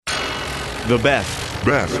The best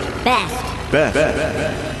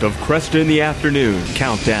of Cresta in the Afternoon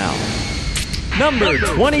Countdown. Number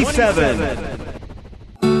 27.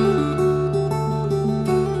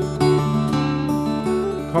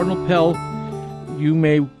 Cardinal Pell, you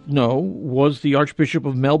may know, was the Archbishop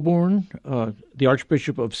of Melbourne, the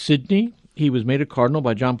Archbishop of Sydney. He was made a cardinal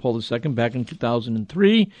by John Paul II back in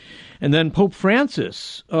 2003. And then Pope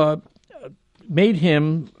Francis made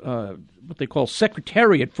him what they call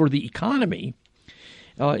Secretariat for the Economy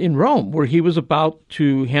in Rome, where he was about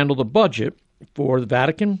to handle the budget for the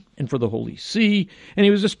Vatican and for the Holy See. And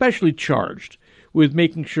he was especially charged with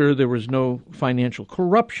making sure there was no financial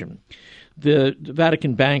corruption. The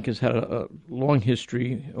Vatican Bank has had a long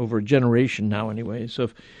history, over a generation now anyways,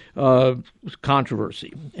 of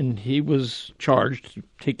controversy. And he was charged to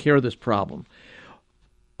take care of this problem.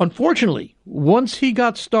 Unfortunately, once he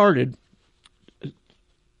got started,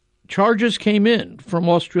 charges came in from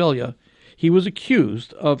Australia. He was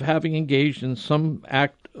accused of having engaged in some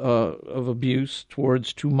act of abuse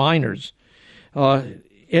towards two minors. And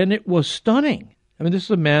it was stunning. I mean, this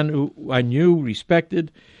is a man who I knew,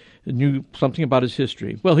 respected, knew something about his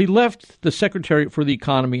history. Well, he left the Secretariat for the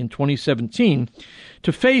Economy in 2017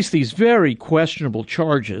 to face these very questionable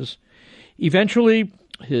charges. Eventually,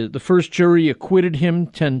 the first jury acquitted him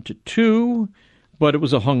 10-2, but it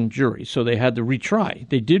was a hung jury, so they had to retry.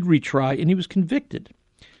 They did retry, and he was convicted,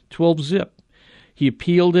 12-zip. He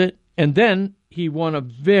appealed it, and then he won a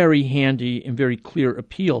very handy and very clear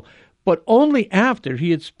appeal, but only after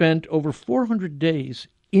he had spent over 400 days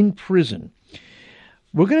in prison.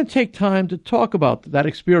 We're going to take time to talk about that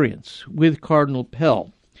experience with Cardinal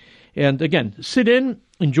Pell. And again, sit in,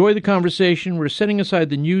 enjoy the conversation. We're setting aside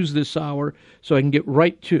the news this hour so I can get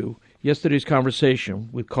right to yesterday's conversation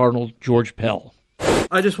with Cardinal George Pell.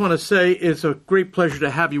 I just want to say it's a great pleasure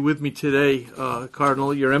to have you with me today,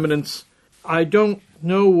 Cardinal, Your Eminence. I don't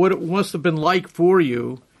know what it must have been like for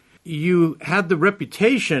you. You had the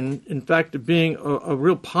reputation, in fact, of being a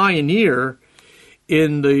real pioneer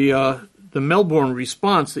in the Melbourne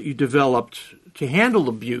response that you developed to handle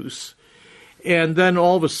abuse, and then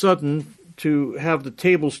all of a sudden to have the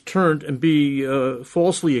tables turned and be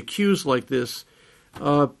falsely accused like this.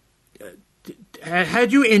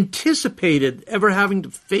 Had you anticipated ever having to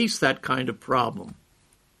face that kind of problem?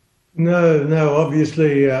 No,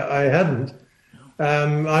 obviously I hadn't.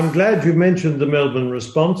 I'm glad you mentioned the Melbourne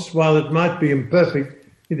response. While it might be imperfect,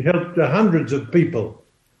 it helped hundreds of people.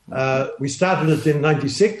 We started it in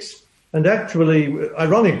 96. And actually,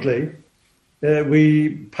 ironically, we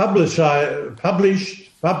publicized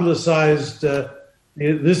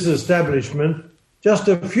this establishment just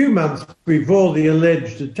a few months before the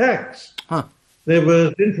alleged attacks. Huh. There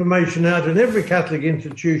was information out in every Catholic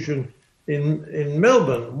institution in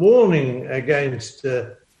Melbourne warning against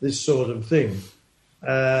this sort of thing.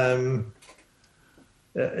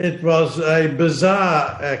 It was a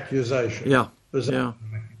bizarre accusation. Yeah, bizarre. Yeah.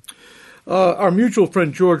 Our mutual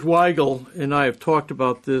friend George Weigel and I have talked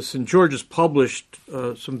about this, and George has published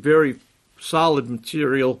some very solid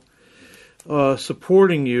material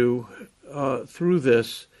supporting you through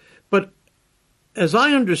this. But as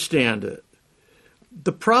I understand it,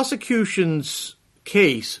 the prosecution's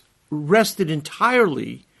case rested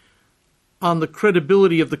entirely on the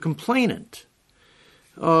credibility of the complainant.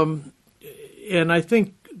 And I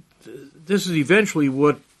think this is eventually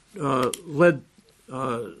what led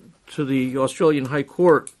to the Australian High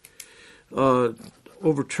Court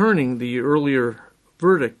overturning the earlier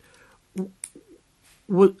verdict.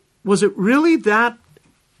 Was it really that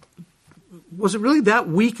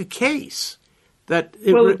weak a case? Yes,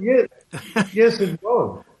 it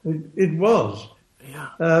was. It was. Yeah.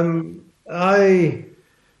 I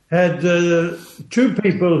had two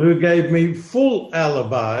people who gave me full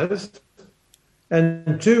alibis,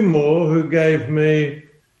 and two more who gave me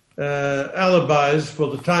alibis for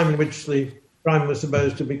the time in which the crime was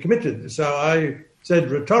supposed to be committed. So I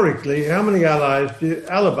said rhetorically, how many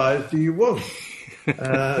alibis do you want?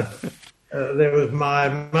 There was my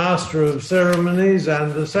master of ceremonies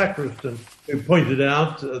and the sacristan who pointed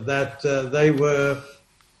out that they were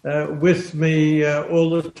with me all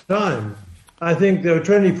the time. I think there were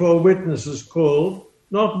 24 witnesses called.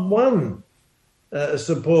 Not one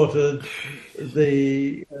supported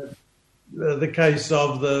the case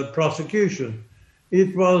of the prosecution.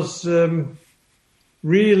 It was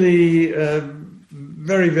really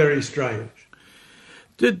very, very strange.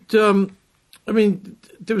 There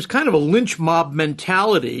was kind of a lynch mob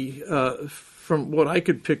mentality from what I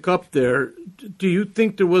could pick up there. Do you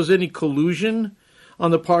think there was any collusion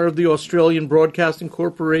on the part of the Australian Broadcasting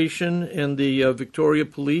Corporation and the Victoria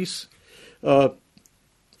Police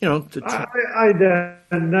I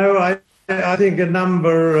don't know. I think a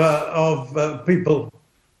number of people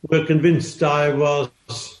were convinced I was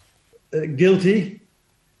guilty.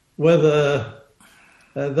 Whether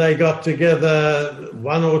they got together,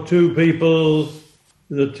 one or two people,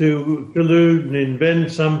 to collude and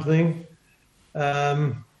invent something.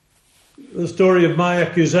 The story of my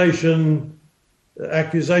accusations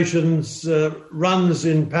runs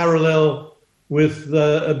in parallel with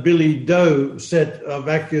a Billy Doe set of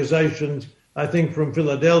accusations, I think from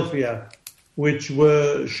Philadelphia, which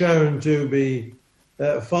were shown to be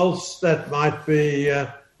false. That might be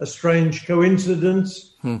a strange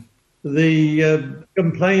coincidence. The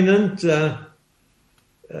complainant, a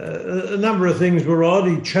number of things were odd.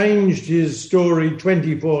 He changed his story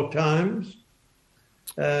 24 times.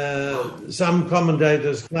 Some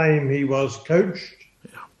commentators claim he was coached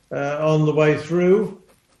on the way through.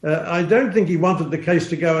 I don't think he wanted the case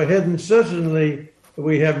to go ahead, and certainly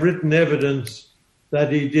we have written evidence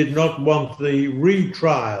that he did not want the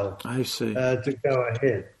retrial to go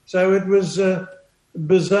ahead. So it was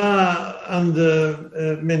bizarre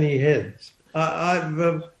under many heads.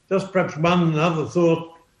 I've just perhaps one other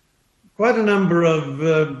thought. Quite a number of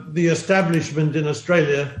the establishment in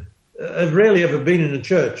Australia have rarely ever been in a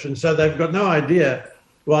church, and so they've got no idea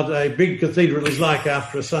what a big cathedral is like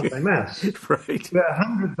after a Sunday Mass. Right. There are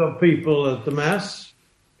hundreds of people at the Mass,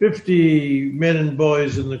 50 men and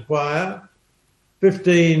boys in the choir,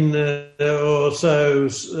 15 or so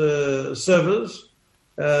servers,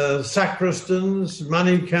 sacristans,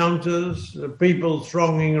 money counters, people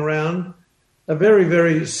thronging around. A very,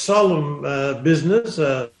 very solemn business,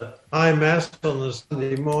 high Mass on the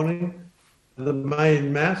Sunday morning, the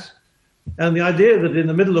main Mass. And the idea that in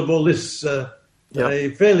the middle of all this, a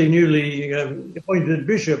fairly newly appointed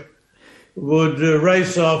bishop would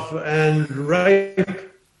race off and rape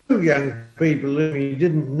two young people whom he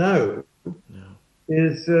didn't know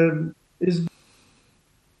is.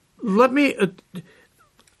 Let me.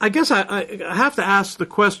 I guess I have to ask the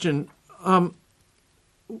question. I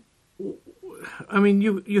mean,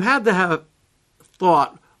 you had to have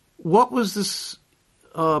thought. What was this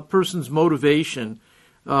person's motivation?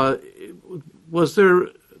 Was there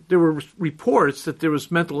were reports that there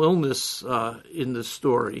was mental illness in this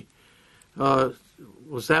story.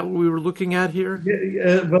 Was that what we were looking at here?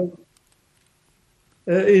 Well,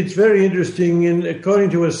 it's very interesting. According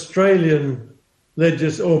to Australian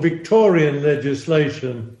or Victorian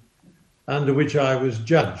legislation, under which I was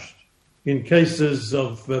judged, in cases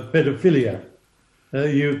of pedophilia,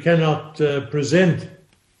 you cannot present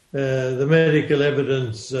the medical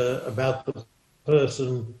evidence about the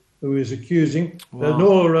person who is accusing,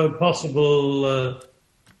 nor possible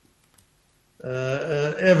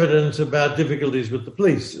evidence about difficulties with the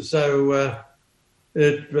police. So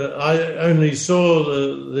I only saw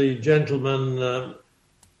the gentleman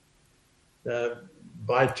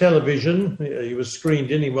by television. He was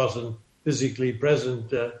screened in. He wasn't physically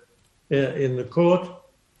present in the court.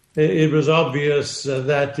 It was obvious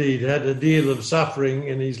that he'd had a deal of suffering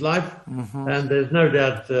in his life, and there's no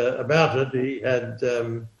doubt about it. He had,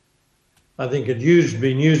 I think,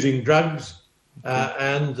 been using drugs,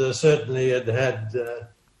 and certainly had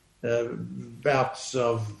bouts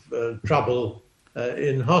of trouble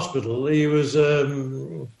in hospital. He was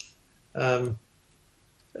rather,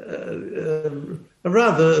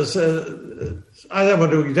 I don't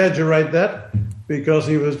want to exaggerate that, because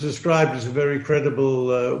he was described as a very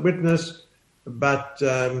credible witness, but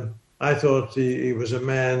I thought he was a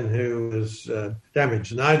man who was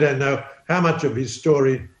damaged. And I don't know how much of his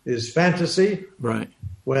story is fantasy, right?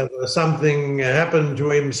 Whether something happened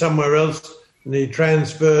to him somewhere else and he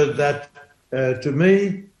transferred that to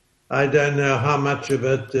me. I don't know how much of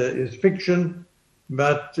it is fiction,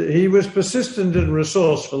 but he was persistent and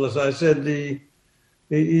resourceful. As I said,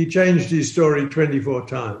 he changed his story 24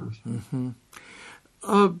 times.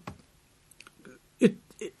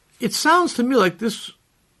 It sounds to me like this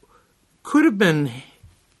could have been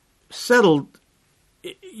settled.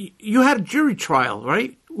 You had a jury trial,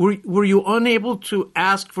 right? Were you unable to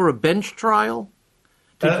ask for a bench trial?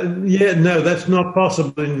 No, that's not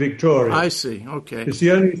possible in Victoria. I see. Okay. It's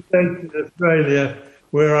the only state in Australia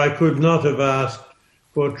where I could not have asked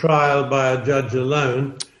for trial by a judge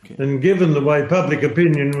alone. Okay. And given the way public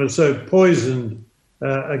opinion was so poisoned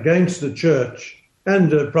against the church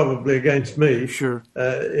and probably against me, sure,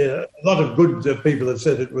 a lot of good people have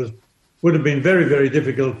said it would have been very, very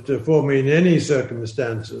difficult for me in any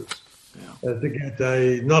circumstances to get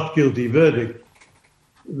a not guilty verdict.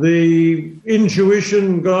 The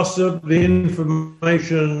intuition, gossip, the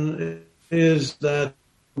information is that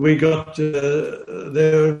we got,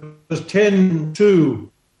 there was 10-2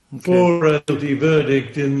 for a guilty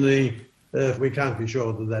verdict in the, we can't be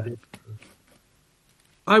sure that is.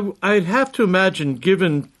 I'd have to imagine,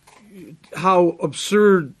 given how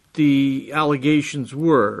absurd the allegations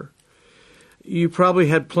were, you probably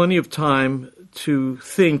had plenty of time to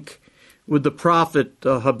think with the prophet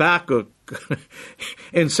Habakkuk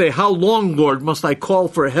and say, "How long, Lord, must I call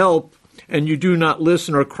for help, and you do not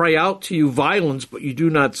listen, or cry out to you violence, but you do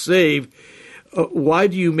not save? Why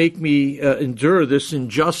do you make me endure this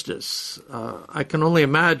injustice?" I can only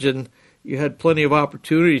imagine you had plenty of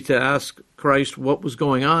opportunity to ask Christ what was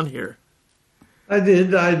going on here. I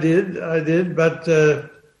did, but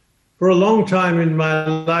for a long time in my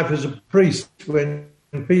life as a priest, when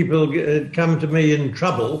people come to me in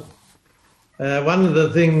trouble, one of the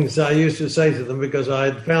things I used to say to them, because I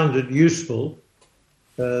had found it useful,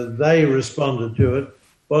 they responded to it,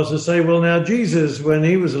 was to say, well, now, Jesus, when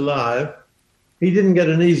he was alive, he didn't get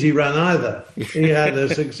an easy run either. He had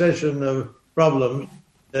a succession of problems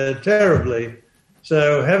terribly.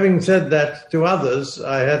 So having said that to others,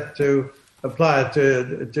 I had to apply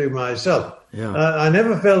it to myself. Yeah. I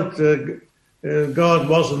never felt God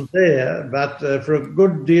wasn't there, but for a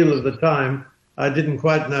good deal of the time, I didn't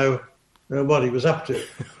quite know what he was up to.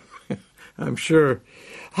 I'm sure.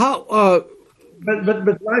 How?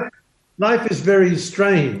 But life is very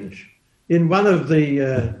strange. In one of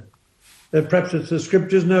the perhaps it's the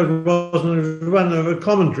scriptures. No, it wasn't. It was one of a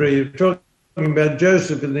commentary talking about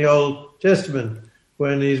Joseph in the Old Testament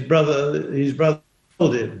when his brother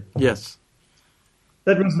killed him. Yes.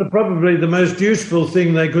 That was probably the most useful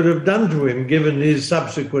thing they could have done to him, given his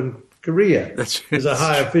subsequent career as a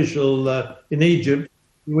high official in Egypt,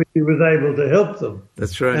 in which he was able to help them.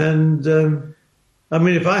 That's right. And I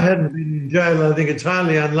mean, if I hadn't been in jail, I think it's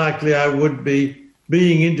highly unlikely I would be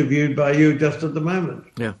being interviewed by you just at the moment.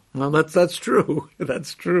 Yeah, well, that's true.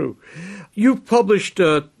 That's true. You've published.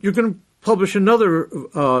 You're going to publish another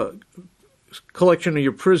collection of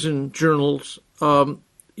your prison journals.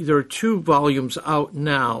 There are 2 volumes out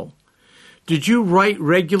now. Did you write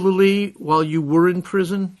regularly while you were in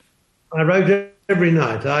prison? I wrote every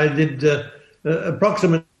night. I did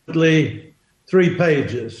approximately 3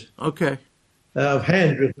 pages. Okay. Of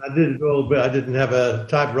handwritten. I did it all, but I didn't have a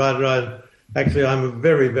typewriter. Actually, I'm a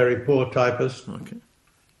very, very poor typist. Okay.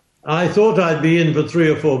 I thought I'd be in for 3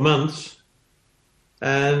 or 4 months,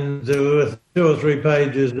 and with 2 or 3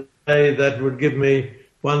 pages a day, that would give me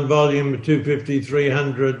 1 volume, 250,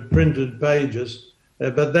 300 printed pages.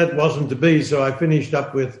 But that wasn't to be, so I finished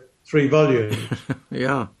up with 3 volumes.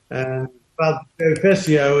 Yeah. And Father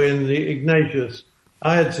Confessio in the Ignatius,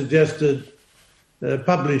 I had suggested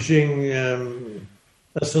publishing a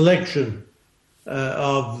selection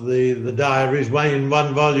of the diaries, in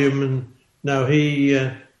 1 volume, and no, he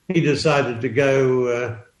decided to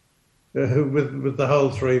go with the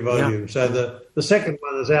whole 3 volumes. Yeah. So the second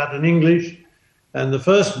one is out in English, and the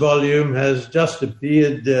first volume has just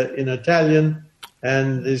appeared in Italian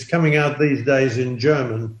and is coming out these days in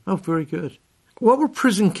German. Oh, very good. What were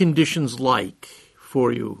prison conditions like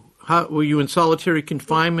for you? Were you in solitary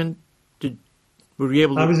confinement? Were you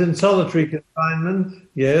able to... I was in solitary confinement,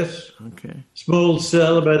 yes. Okay. Small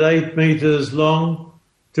cell, about 8 meters long,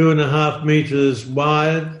 2.5 meters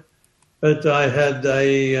wide. But I had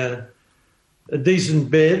a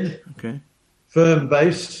decent bed, okay, firm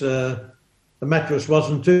base. The mattress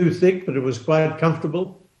wasn't too thick, but it was quite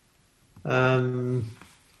comfortable. I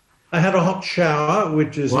had a hot shower,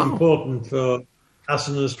 which is important for us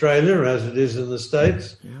in Australia, as it is in the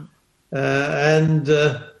States. Yeah.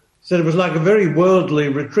 So it was like a very worldly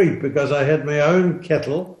retreat, because I had my own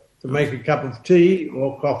kettle to make a cup of tea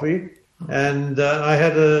or coffee, and I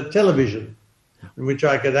had a television in which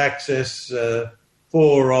I could access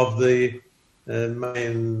 4 of the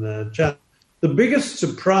main channels. The biggest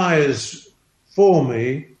surprise for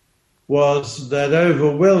me was that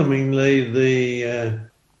overwhelmingly the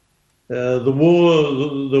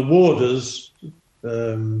warders,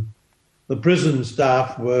 the prison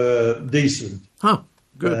staff were decent. Huh.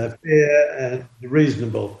 Good. Fair and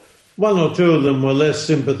reasonable. 1 or 2 of them were less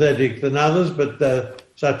sympathetic than others, but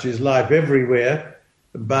such is life everywhere.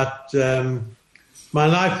 But my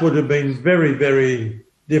life would have been very, very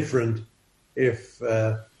different if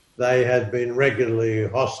they had been regularly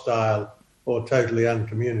hostile or totally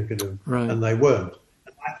uncommunicative, and they weren't.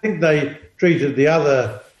 And I think they treated the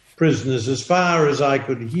other prisoners, as far as I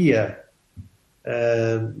could hear,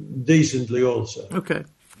 decently also. Okay.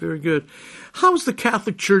 Very good. How is the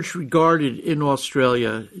Catholic Church regarded in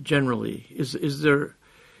Australia generally? Is it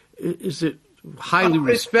highly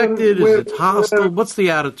respected? Is it hostile? What's the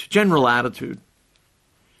attitude, general attitude?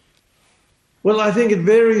 Well, I think it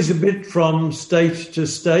varies a bit from state to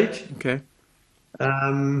state. Okay.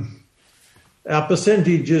 Our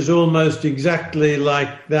percentage is almost exactly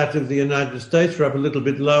like that of the United States, or up a little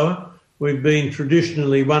bit lower. We've been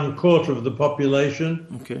traditionally 1/4 of the population.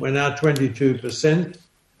 Okay. We're now 22%.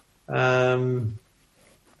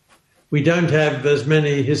 We don't have as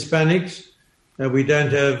many Hispanics. We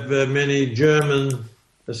don't have many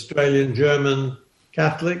Australian German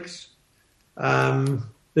Catholics.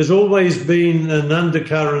 There's always been an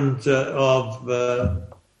undercurrent of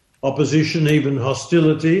opposition, even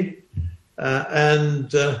hostility,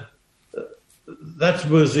 and that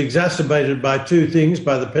was exacerbated by two things: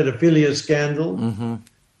 by the pedophilia scandal. Mm-hmm.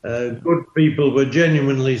 Good people were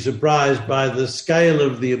genuinely surprised by the scale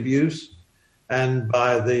of the abuse and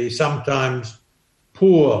by the sometimes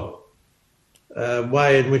poor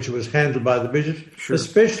way in which it was handled by the bishops, Sure.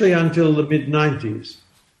 especially until the mid-90s.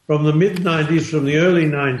 From the mid-90s, from the early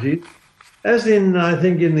 90s, as in, I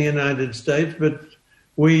think, in the United States, but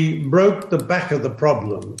we broke the back of the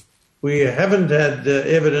problem. We haven't had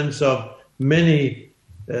evidence of many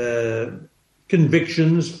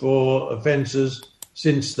convictions for offences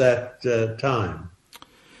since that time.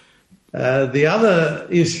 The other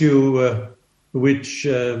issue which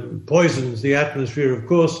poisons the atmosphere, of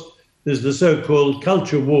course, is the so-called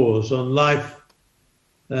culture wars on life,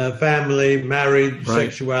 family, marriage, right.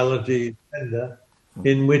 Sexuality, gender,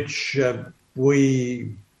 in which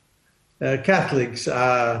we Catholics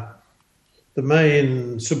are the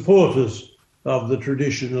main supporters of the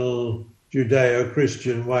traditional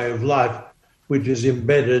Judeo-Christian way of life, which is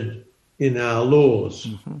embedded in our laws.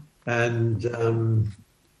 Mm-hmm. And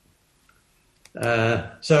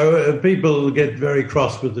so people get very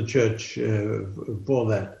cross with the church for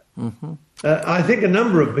that. Mm-hmm. I think a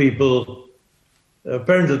number of people,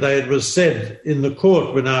 apparently it was said in the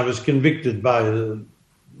court when I was convicted by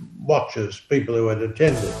watchers, people who had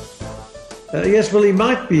attended, yes, well, he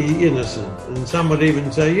might be innocent. And some would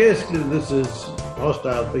even say, yes, this is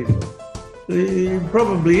hostile people. He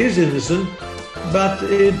probably is innocent, but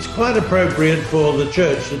it's quite appropriate for the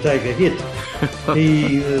church to take a hit.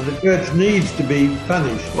 The church needs to be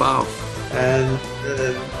punished. Wow. And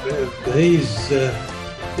he's,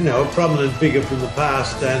 a prominent figure from the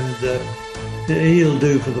past, and he'll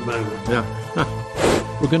do for the moment. Yeah.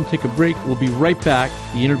 We're going to take a break. We'll be right back.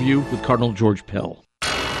 The interview with Cardinal George Pell.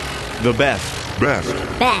 The best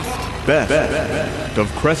of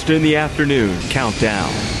Cresta in the Afternoon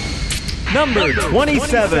Countdown. Number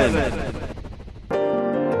 27.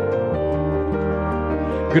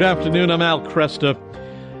 Good afternoon. I'm Al Cresta.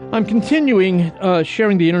 I'm continuing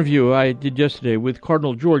sharing the interview I did yesterday with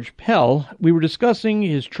Cardinal George Pell. We were discussing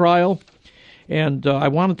his trial, and I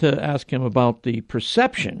wanted to ask him about the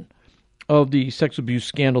perception of the sex abuse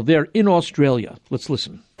scandal there in Australia. Let's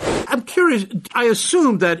listen. I'm curious. I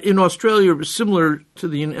assume that in Australia, similar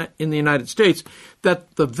to in the United States,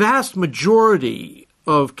 that the vast majority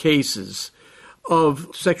of cases of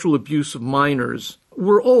sexual abuse of minors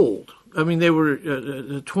were old. I mean, they were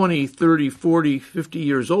 20, 30, 40, 50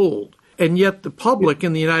 years old. And yet the public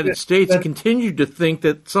in the United States continued to think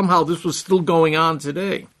that somehow this was still going on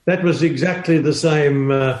today. That was exactly the same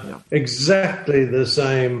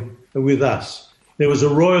with us. There was a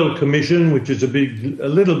royal commission, which is a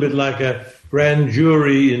little bit like a grand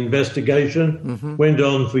jury investigation, went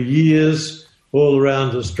on for years all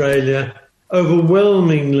around Australia.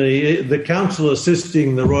 Overwhelmingly, the council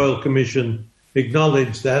assisting the royal commission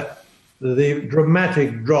acknowledged that the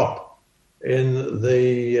dramatic drop in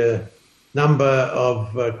the number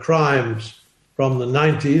of crimes from the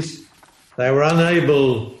 90s, they were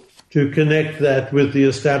unable to connect that with the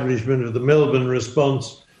establishment of the Melbourne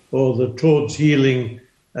response or the Towards Healing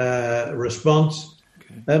response.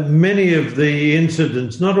 Okay. Many of the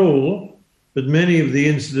incidents, not all, but many of the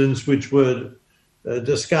incidents which were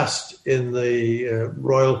discussed in the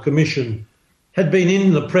Royal Commission had been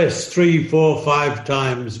in the press 3, 4, 5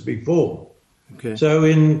 times before. Okay. So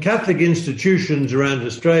in Catholic institutions around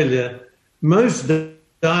Australia, most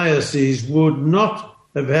dioceses would not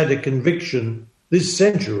have had a conviction this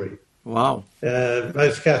century. Wow.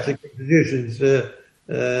 Most Catholic institutions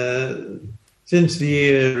since the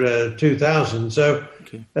year 2000. So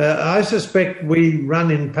okay. I suspect we run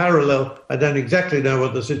in parallel. I don't exactly know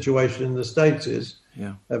what the situation in the States is,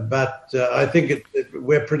 but I think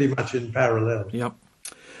we're pretty much in parallel. Yep.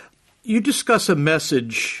 You discuss a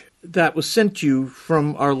message that was sent to you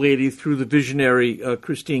from Our Lady through the visionary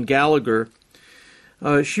Christine Gallagher.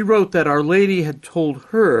 She wrote that Our Lady had told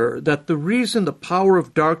her that the reason the power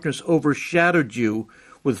of darkness overshadowed you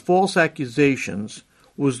with false accusations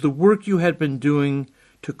was the work you had been doing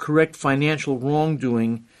to correct financial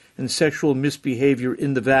wrongdoing and sexual misbehavior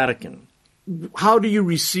in the Vatican. How do you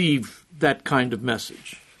receive that kind of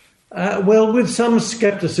message? Well, with some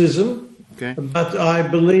skepticism, Okay. but I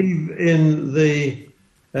believe in the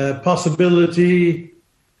possibility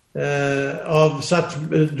of such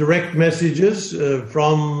direct messages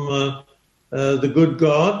from the good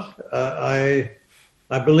God.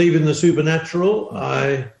 I believe in the supernatural.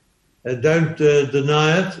 I don't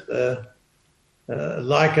deny it.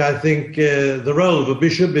 Like I think the role of a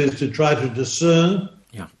bishop is to try to discern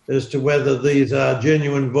as to whether these are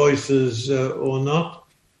genuine voices or not.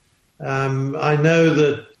 I know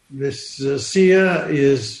that this seer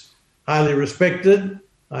is highly respected.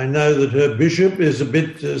 I know that her bishop is a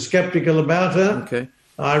bit skeptical about her. Okay.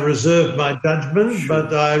 I reserve my judgment,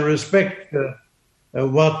 but I respect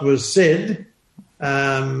what was said.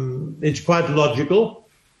 It's quite logical.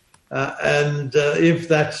 And if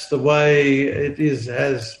that's the way it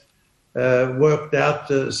has worked out,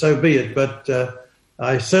 so be it. But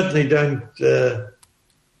I certainly don't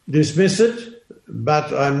dismiss it,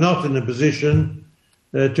 but I'm not in a position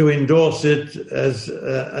to endorse it as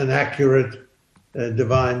an accurate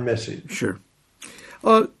divine message. Sure.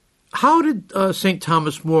 How did St.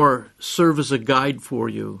 Thomas More serve as a guide for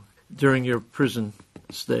you during your prison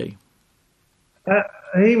stay?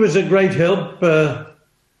 He was a great help.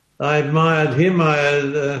 I admired him.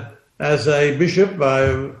 As a bishop,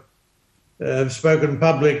 I have spoken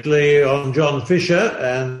publicly on John Fisher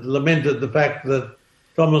and lamented the fact that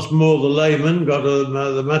Thomas More, the layman, got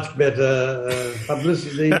a much better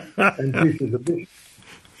publicity than Fisher, the bishop.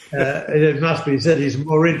 It must be said he's a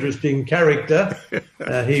more interesting character.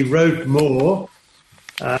 He wrote more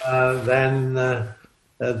than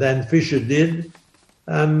Fisher did.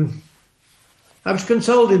 I was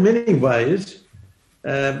consoled in many ways.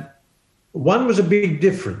 One was a big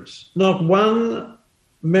difference. Not one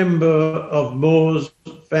member of More's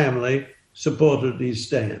family supported his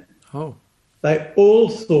stand. Oh. They all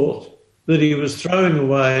thought that he was throwing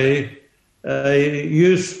away a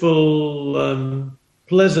useful,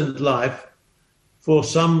 pleasant life for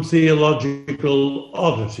some theological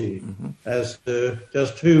oddity as to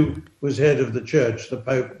just who was head of the church, the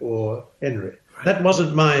Pope or Henry. That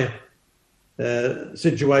wasn't my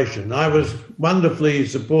situation. I was wonderfully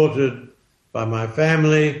supported by my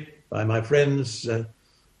family, by my friends,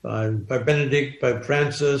 by Pope Benedict, Pope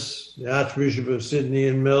Francis, the Archbishop of Sydney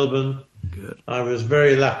and Melbourne. Good. I was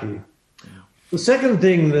very lucky. Yeah. The second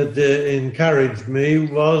thing that encouraged me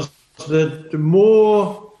was that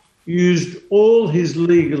More used all his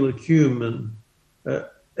legal acumen,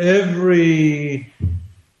 every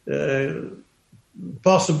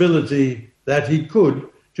possibility that he could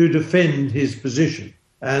to defend his position.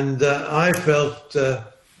 And I felt,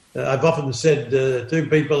 I've often said to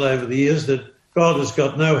people over the years that God has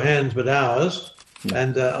got no hands but ours.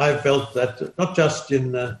 And I felt that not just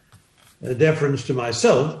in deference to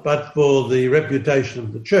myself, but for the reputation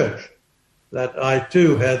of the church, that I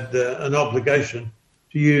too had an obligation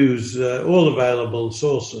to use all available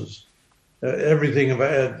sources, everything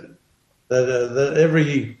that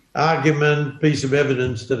every argument, piece of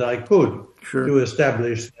evidence that I could to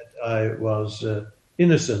establish that I was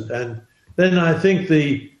innocent. And then I think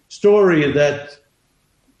the story that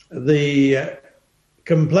the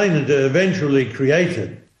complainant eventually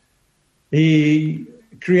created, he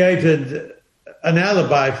created an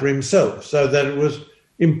alibi for himself so that it was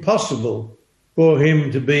impossible for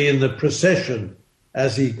him to be in the procession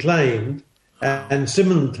as he claimed and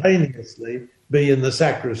simultaneously be in the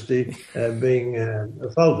sacristy being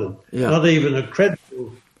assaulted. Yeah. Not even a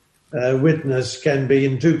credible witness can be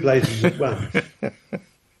in two places at once.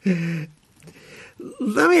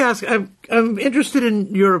 Let me ask, I'm interested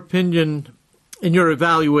in your opinion, in your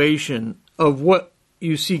evaluation of what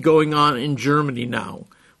you see going on in Germany now,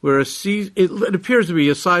 where it appears to be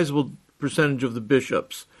a sizable percentage of the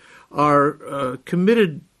bishops are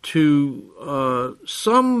committed to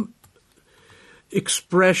some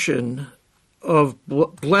expression of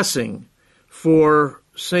blessing for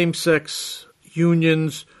same-sex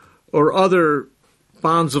unions or other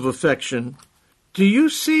bonds of affection. Do you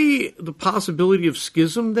see the possibility of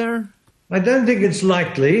schism there? I don't think it's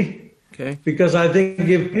likely. Okay. Because I think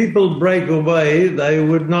if people break away, they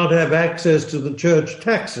would not have access to the church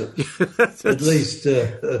taxes. At least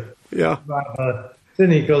rather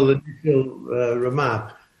cynical initial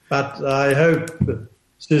remark. But I hope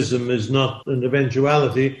schism is not an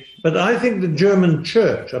eventuality. But I think the German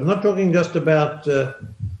church, I'm not talking just about the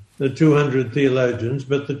 200 theologians,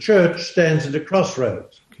 but the church stands at a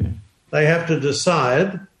crossroads. Okay. They have to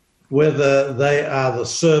decide whether they are the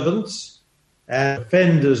servants and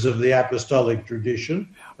defenders of the apostolic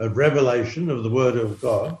tradition, of revelation, of the Word of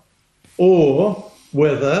God, or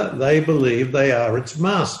whether they believe they are its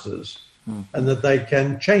masters and that they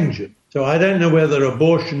can change it. So I don't know whether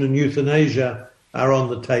abortion and euthanasia are on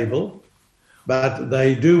the table, but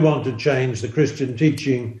they do want to change the Christian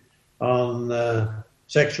teaching on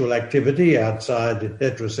sexual activity outside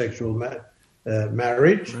heterosexual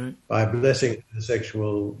marriage by blessing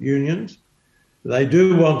sexual unions. They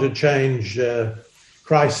do want to change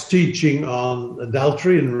Christ's teaching on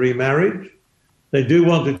adultery and remarriage. They do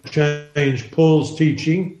want to change Paul's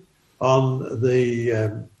teaching on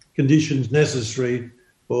the conditions necessary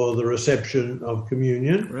for the reception of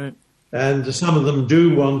communion. Right. And some of them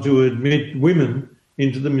do want to admit women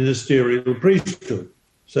into the ministerial priesthood.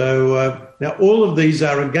 So now all of these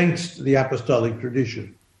are against the apostolic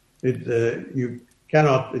tradition. They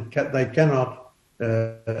cannot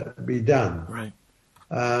be done. Right.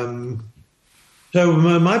 So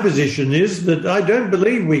my position is that I don't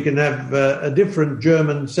believe we can have a different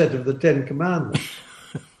German set of the Ten Commandments.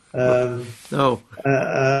 No.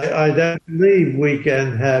 I don't believe we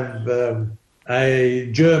can have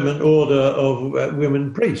a German order of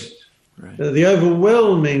women priests. Right. The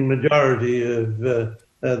overwhelming majority of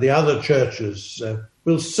the other churches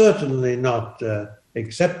will certainly not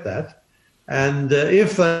accept that. And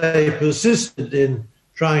if they persisted in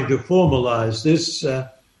trying to formalize this,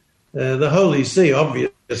 the Holy See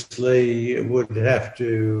obviously would have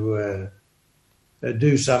to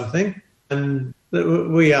do something. And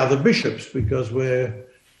we are the bishops because we're,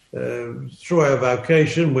 through our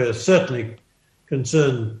vocation, we're certainly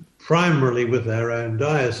concerned primarily with our own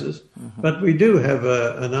diocese, but we do have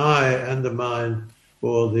an eye and a mind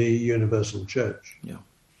for the universal church. Yeah.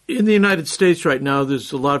 In the United States right now,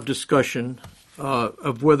 there's a lot of discussion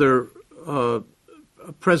of whether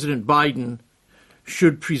President Biden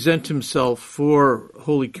should present himself for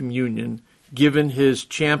Holy Communion, given his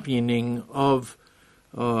championing of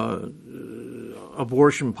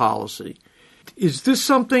abortion policy. Is this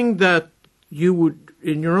something that you would,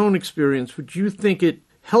 in your own experience, would you think it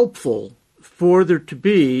helpful for there to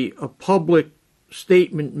be a public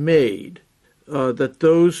statement made that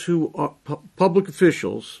those who are public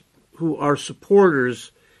officials who are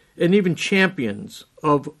supporters and even champions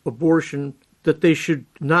of abortion, that they should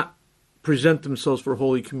not present themselves for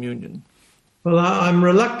Holy Communion? Well, I'm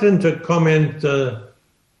reluctant to comment, only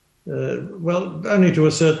to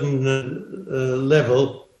a certain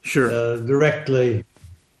level, directly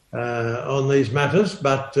on these matters.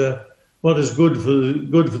 But what is good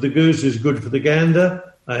for the goose is good for the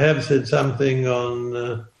gander. I have said something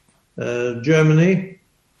on Germany,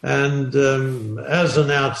 and as an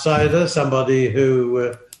outsider, somebody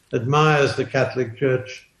who admires the Catholic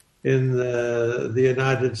Church in the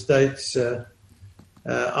United States,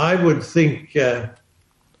 I would think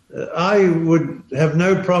I would have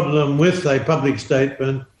no problem with a public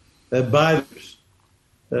statement by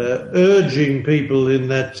urging people in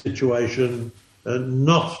that situation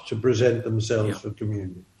not to present themselves for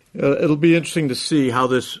communion. It'll be interesting to see how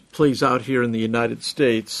this plays out here in the United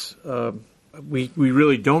States. We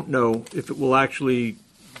really don't know if it will actually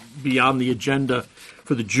be on the agenda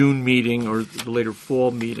for the June meeting or the later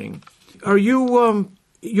fall meeting. Are you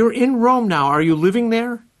you're in Rome now? Are you living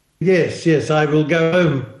there? Yes. I will go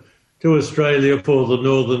home to Australia for the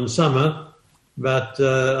northern summer, but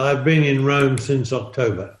I've been in Rome since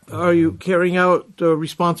October. Are you carrying out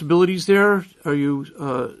responsibilities there? Are you?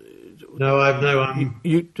 No,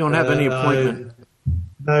 you don't have any appointment.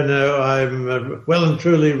 No, I'm well and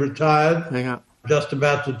truly retired. Yeah. Just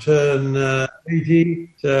about to turn 80,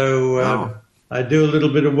 so I do a little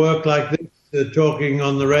bit of work like this, talking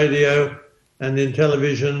on the radio and in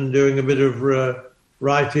television, doing a bit of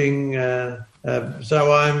writing.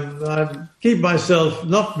 So I keep myself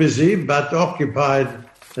not busy, but occupied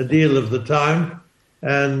a deal of the time.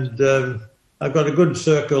 And I've got a good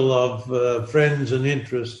circle of friends and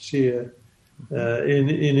interests here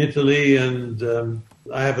in Italy, and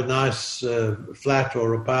I have a nice flat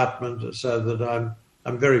or apartment, so that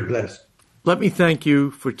I'm very blessed. Let me thank you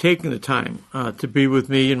for taking the time to be with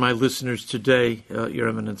me and my listeners today, Your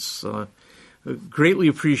Eminence. Greatly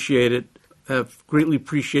appreciate it. Have greatly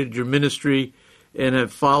appreciated your ministry and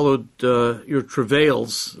have followed your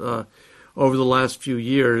travails over the last few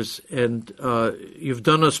years, and you've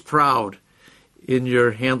done us proud in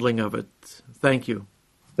your handling of it. Thank you.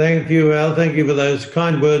 Thank you, Al. Thank you for those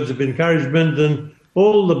kind words of encouragement, and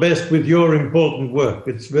all the best with your important work.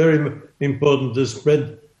 It's very important to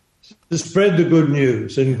spread the good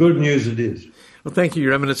news, and good news it is. Well, thank you,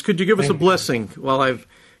 Your Eminence. Could you give us a blessing while I've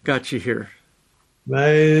got you here?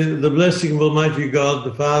 May the blessing of Almighty God,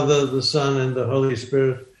 the Father, the Son, and the Holy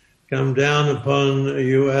Spirit come down upon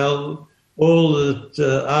you, Al, all at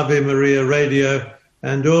Ave Maria Radio,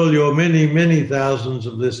 and all your many, many thousands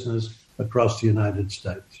of listeners across the United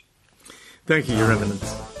States. Thank you, Your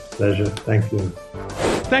Eminence. Pleasure. Thank you.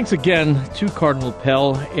 Thanks again to Cardinal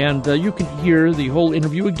Pell, and you can hear the whole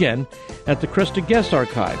interview again at the Cresta Guest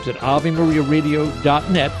Archives at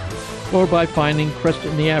AveMariaRadio.net or by finding Cresta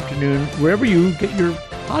in the Afternoon wherever you get your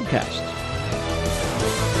podcasts.